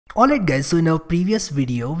Alright guys, so in our previous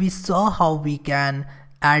video, we saw how we can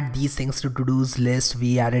add these things to to-dos list.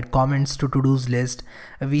 We added comments to to-dos list.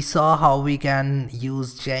 We saw how we can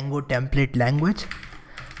use Django template language.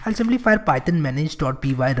 I'll simply fire python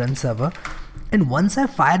manage.py run server. And once I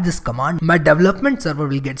fire this command, my development server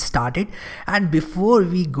will get started. And before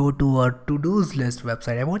we go to our to-dos list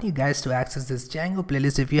website, I want you guys to access this Django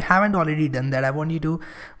playlist. If you haven't already done that, I want you to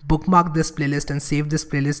bookmark this playlist and save this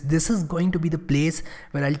playlist. This is going to be the place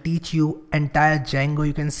where I'll teach you entire Django.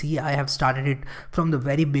 You can see I have started it from the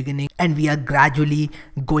very beginning and we are gradually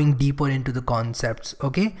going deeper into the concepts.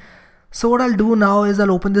 Okay. So what I'll do now is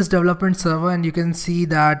I'll open this development server and you can see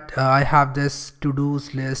that I have this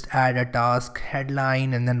to-dos list, add a task,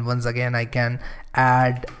 headline, and then once again I can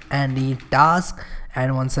add any task,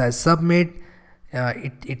 and once I submit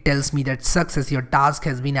it tells me that success, your task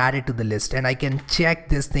has been added to the list, and I can check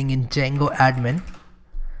this thing in Django admin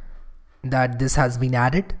that this has been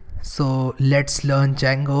added. So let's learn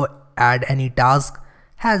Django add any task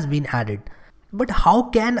has been added. But how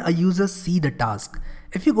can a user see the task?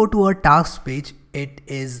 If you go to our tasks page, it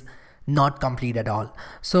is not complete at all.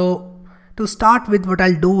 So to start with, what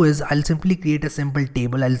I'll do is I'll simply create a simple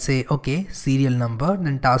table. I'll say, okay, serial number,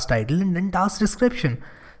 then task title, and then task description.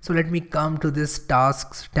 So let me come to this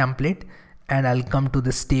tasks template and I'll come to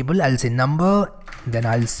this table. I'll say number, then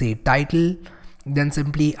I'll say title, then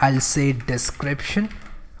simply I'll say description,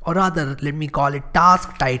 or rather let me call it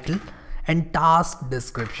task title and task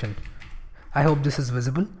description. I hope this is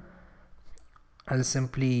visible. I'll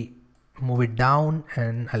simply move it down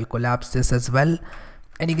and I'll collapse this as well.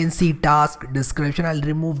 And you can see task description. I'll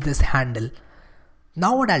remove this handle.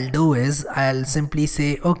 Now what I'll do is I'll simply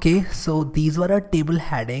say, okay, so these were our table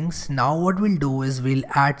headings. Now what we'll do is we'll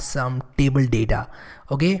add some table data.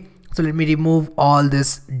 Okay, so let me remove all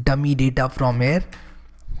this dummy data from here.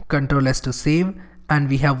 Control S to save. And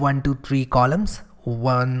we have 1, 2, 3 columns.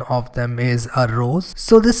 One of them is a rows.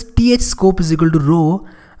 So this th scope is equal to row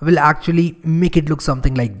will actually make it look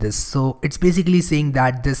something like this. So it's basically saying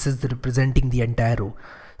that this is representing the entire row.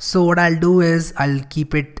 So what I'll do is I'll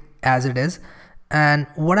keep it as it is. And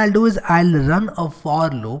what I'll do is I'll run a for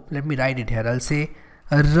loop. Let me write it here. I'll say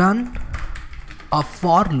run a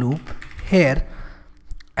for loop here.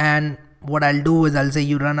 And what I'll do is I'll say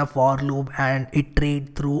you run a for loop and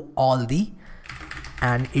iterate through all the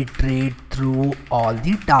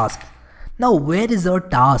tasks. Now where is our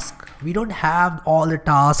task? We don't have all the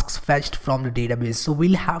tasks fetched from the database, so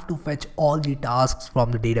we'll have to fetch all the tasks from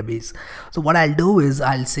the database. So what I'll do is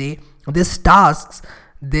I'll say this tasks,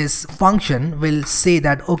 this function will say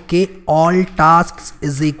that okay, all tasks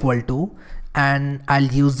is equal to, and I'll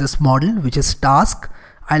use this model which is task.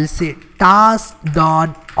 I'll say task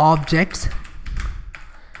dot objects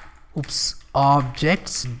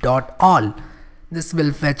dot all. This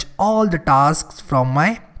will fetch all the tasks from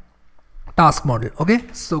my task model. Okay,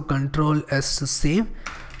 so Control S to save.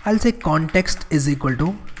 I'll say context is equal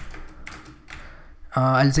to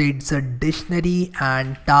I'll say it's a dictionary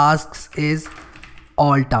and tasks is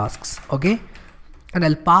all tasks. Okay, and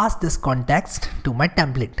I'll pass this context to my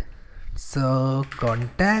template. So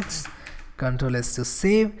context, Control S to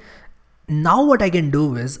save. Now what I can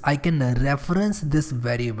do is I can reference this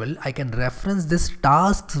variable. I can reference this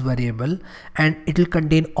tasks variable and it will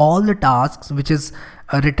contain all the tasks which is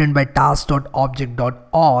written by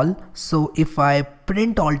task.object.all. So if I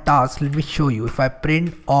print all tasks, let me show you. If I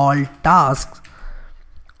print all tasks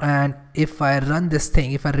and if I run this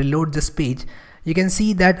thing, if I reload this page, you can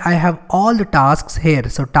see that I have all the tasks here.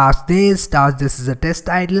 So task this is a test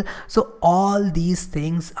title. So all these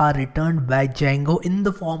things are returned by Django in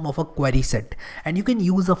the form of a query set, and you can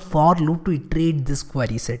use a for loop to iterate this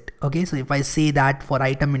query set. Okay, so if I say that for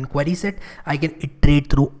item in query set, I can iterate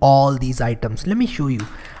through all these items. Let me show you.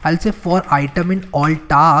 I'll say for item in all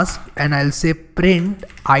tasks and I'll say print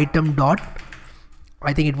item dot,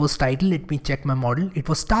 I think it was title. Let me check my model. It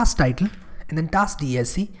was task title and then task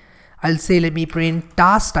DSC. I'll say let me print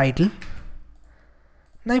task title.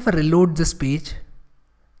 Now if I reload this page,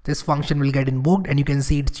 this function will get invoked and you can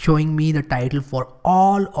see it's showing me the title for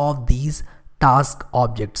all of these task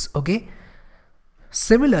objects. Okay,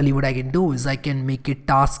 similarly what I can do is I can make it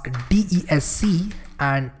task DESC,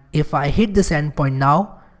 and if I hit this endpoint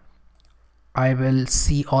now, I will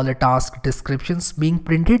see all the task descriptions being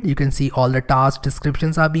printed. You can see all the task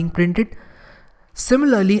descriptions are being printed.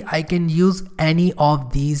 Similarly, I can use any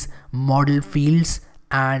of these model fields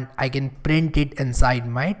and I can print it inside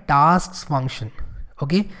my tasks function.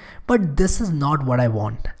 Okay, but this is not what I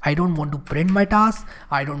want. I don't want to print my tasks.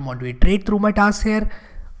 I don't want to iterate through my tasks here.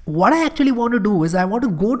 What I actually want to do is I want to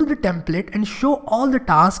go to the template and show all the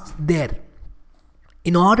tasks there.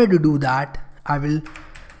 In order to do that, I will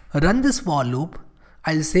run this for loop.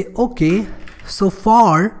 I'll say, okay, so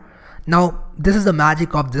for now, this is the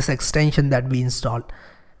magic of this extension that we installed.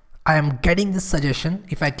 I am getting this suggestion.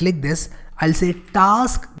 If I click this, I'll say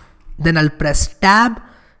task, then I'll press tab,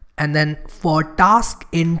 and then for task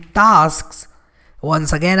in tasks,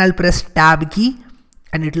 once again, I'll press tab key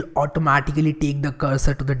and it will automatically take the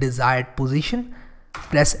cursor to the desired position.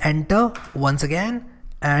 Press enter once again,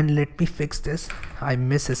 and let me fix this. I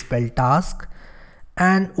misspelled task.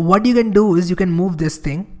 And what you can do is you can move this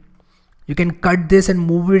thing. You can cut this and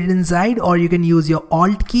move it inside, or you can use your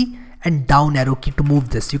alt key and down arrow key to move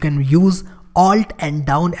this. You can use alt and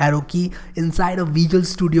down arrow key inside of Visual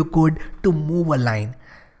Studio Code to move a line.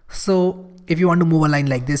 So if you want to move a line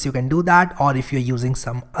like this, you can do that. Or if you're using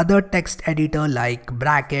some other text editor like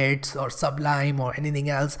brackets or Sublime or anything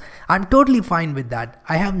else, I'm totally fine with that.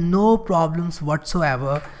 I have no problems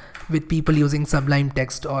whatsoever with people using Sublime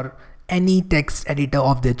Text or any text editor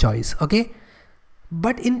of their choice. Okay.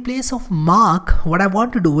 But in place of mark, what I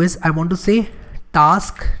want to do is I want to say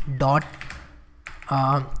task dot,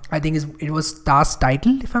 I think it was task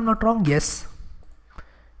title, if I'm not wrong. Yes,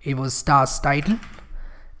 it was task title.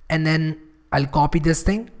 And then I'll copy this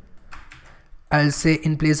thing. I'll say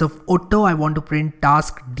in place of auto, I want to print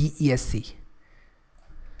task DESC.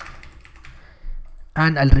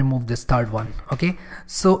 And I'll remove this third one. Okay.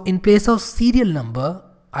 So in place of serial number,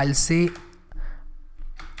 I'll say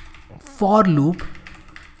for loop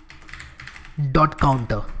dot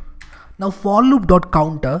counter. Now for loop dot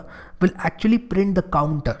counter will actually print the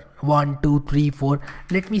counter 1, 2, 3, 4.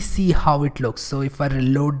 Let me see how it looks. So if I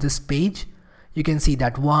reload this page, you can see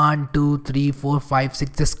that 1, 2, 3, 4, 5,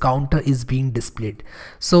 6, this counter is being displayed.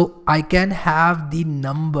 So I can have the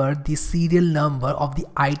number, the serial number of the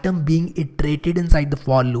item being iterated inside the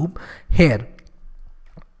for loop here.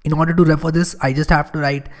 In order to refer this, I just have to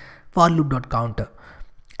write for loop.counter,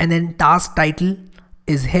 and then task title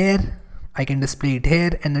is here. I can display it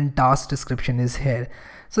here, and then task description is here.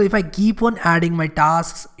 So if I keep on adding my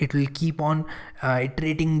tasks, it will keep on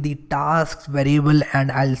iterating the tasks variable,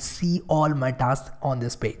 and I'll see all my tasks on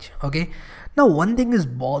this page. Okay. Now one thing is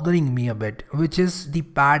bothering me a bit, which is the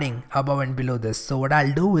padding above and below this. So what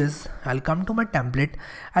I'll do is I'll come to my template.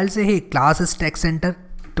 I'll say, hey, class is text center.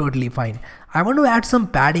 Totally fine. I want to add some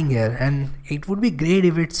padding here, and it would be great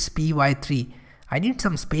if it's py3. I need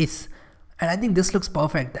some space, and I think this looks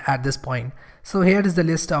perfect at this point. So here is the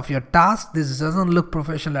list of your tasks. This doesn't look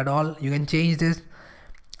professional at all. You can change this.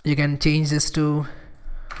 You can change this to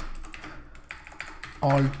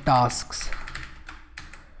all tasks,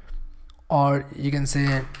 or you can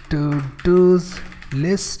say ToDos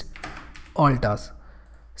list all tasks.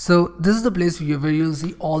 So this is the place where you'll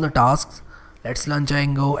see all the tasks. Let's launch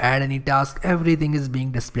Django, add any task. Everything is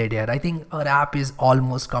being displayed here. I think our app is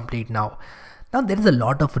almost complete now. Now there is a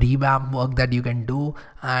lot of revamp work that you can do,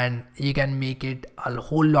 and you can make it a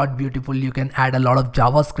whole lot beautiful. You can add a lot of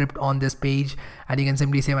JavaScript on this page, and you can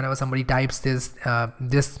simply say whenever somebody types this,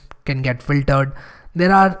 this can get filtered.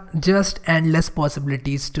 There are just endless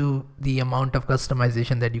possibilities to the amount of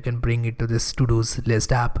customization that you can bring into this ToDos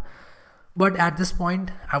list app. But at this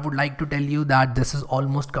point, I would like to tell you that this is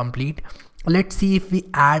almost complete. Let's see if we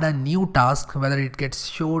add a new task, whether it gets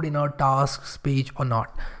showed in our tasks page or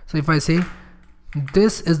not. So if I say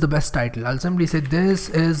this is the best title, I'll simply say this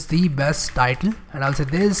is the best title, and I'll say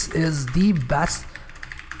this is the best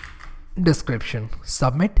description.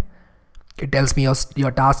 Submit. It tells me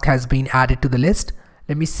your task has been added to the list.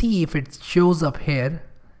 Let me see if it shows up here.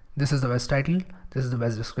 This is the best title. This is the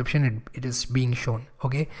best description. It is being shown.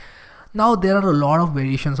 Okay. Now there are a lot of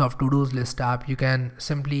variations of ToDos list app. You can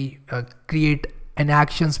simply create an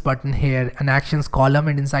actions button here, an actions column,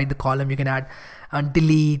 and inside the column you can add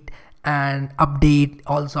delete and update,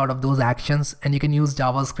 all sort of those actions, and you can use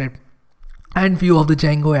JavaScript and few of the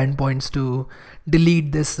Django endpoints to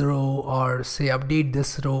delete this row or say update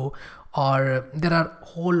this row. Or there are a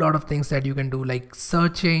whole lot of things that you can do, like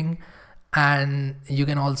searching, and you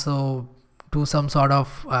can also do some sort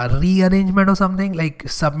of rearrangement or something, like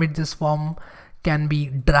submit this form can be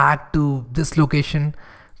dragged to this location.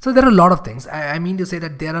 So there are a lot of things. I mean to say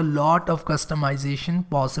that there are a lot of customization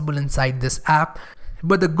possible inside this app.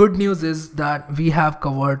 But the good news is that we have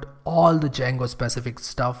covered all the Django specific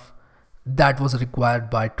stuff that was required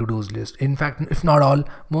by ToDos list. In fact, if not all,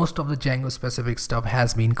 most of the Django specific stuff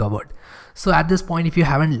has been covered. So at this point, if you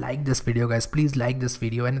haven't liked this video, guys, please like this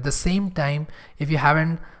video. And at the same time, if you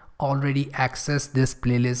haven't already accessed this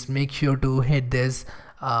playlist, make sure to hit this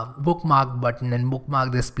bookmark button and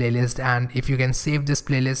bookmark this playlist. And if you can save this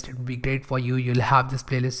playlist, it would be great for you. You'll have this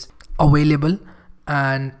playlist available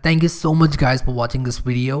And thank you so much guys for watching this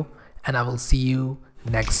video, and I will see you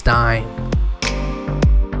next time.